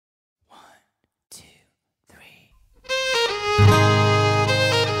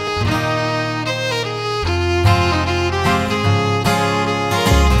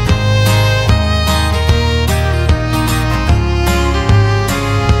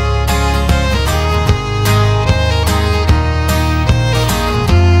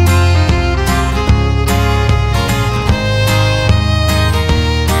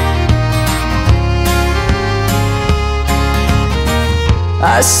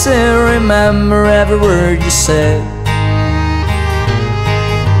I still remember every word you said.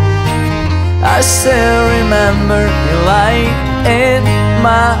 I still remember you lying in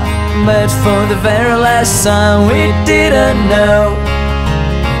my bed for the very last time. We didn't know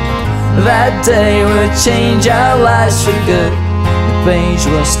that day would change our lives for good. The page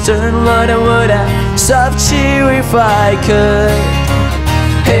was turned, Lord, I would have stopped you if I could.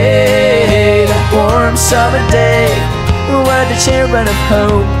 Hey, that warm summer day, we were the children of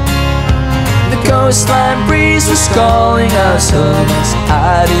hope. The coastline breeze was calling us home as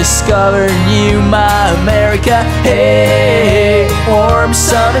I discovered you, my America. Hey, warm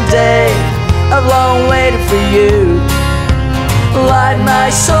summer day, I've long waited for you. Light my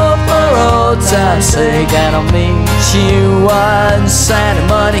soul for old time's sake, and I'll meet you on Santa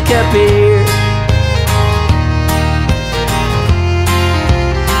Monica Pier.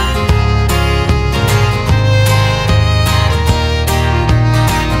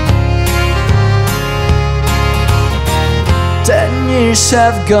 Years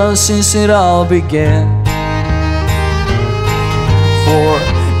have gone since it all began. For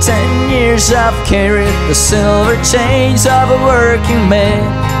 10 years I've carried the silver chains of a working man.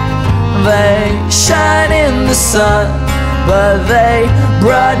 They shine in the sun, but they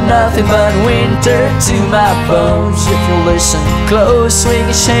brought nothing but winter to my bones. If you listen close, we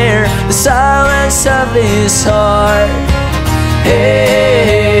can share the silence of this heart.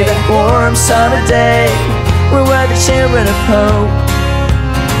 Hey, that warm summer day, we were the children of hope.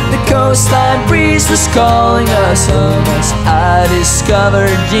 The coastline breeze was calling us home as I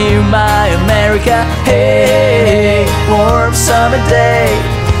discovered you, my America. Hey, warm summer day,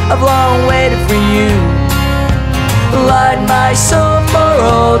 I've long waited for you. Light my soul for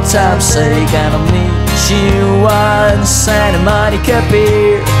old time's sake, and I'll meet you on Santa Monica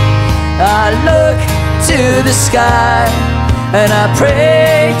Pier. I look to the sky and I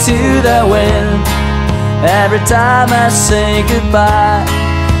pray to the wind. Every time I say goodbye,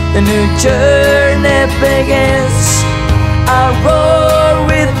 a new journey begins. I roar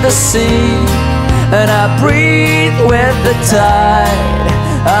with the sea and I breathe with the tide.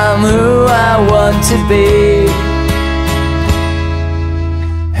 I'm who I want to be.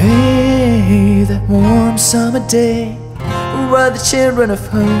 Hey, that warm summer day, we were the children of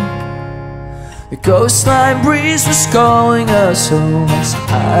hope. The coastline breeze was calling us home as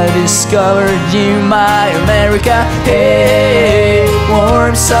I discovered you, my America. Hey,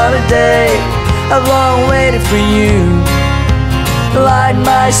 warm summer day, I've long waited for you. Light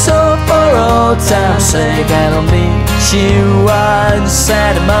my soul for old time's sake, and I'll meet you on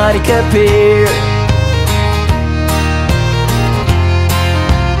Santa Monica Pier.